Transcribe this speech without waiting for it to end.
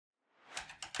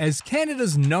As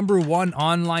Canada's #1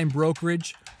 online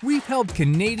brokerage, we've helped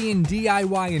Canadian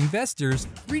DIY investors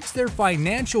reach their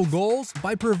financial goals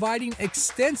by providing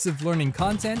extensive learning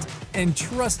content and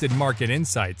trusted market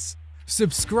insights.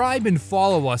 Subscribe and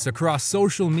follow us across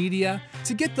social media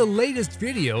to get the latest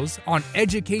videos on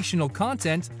educational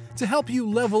content to help you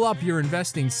level up your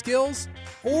investing skills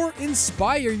or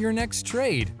inspire your next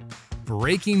trade.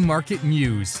 Breaking market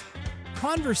news.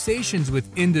 Conversations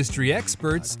with industry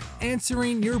experts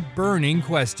answering your burning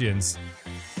questions.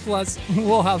 Plus,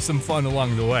 we'll have some fun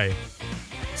along the way.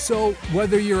 So,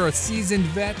 whether you're a seasoned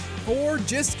vet or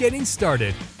just getting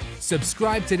started,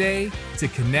 subscribe today to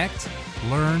connect,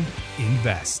 learn,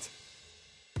 invest.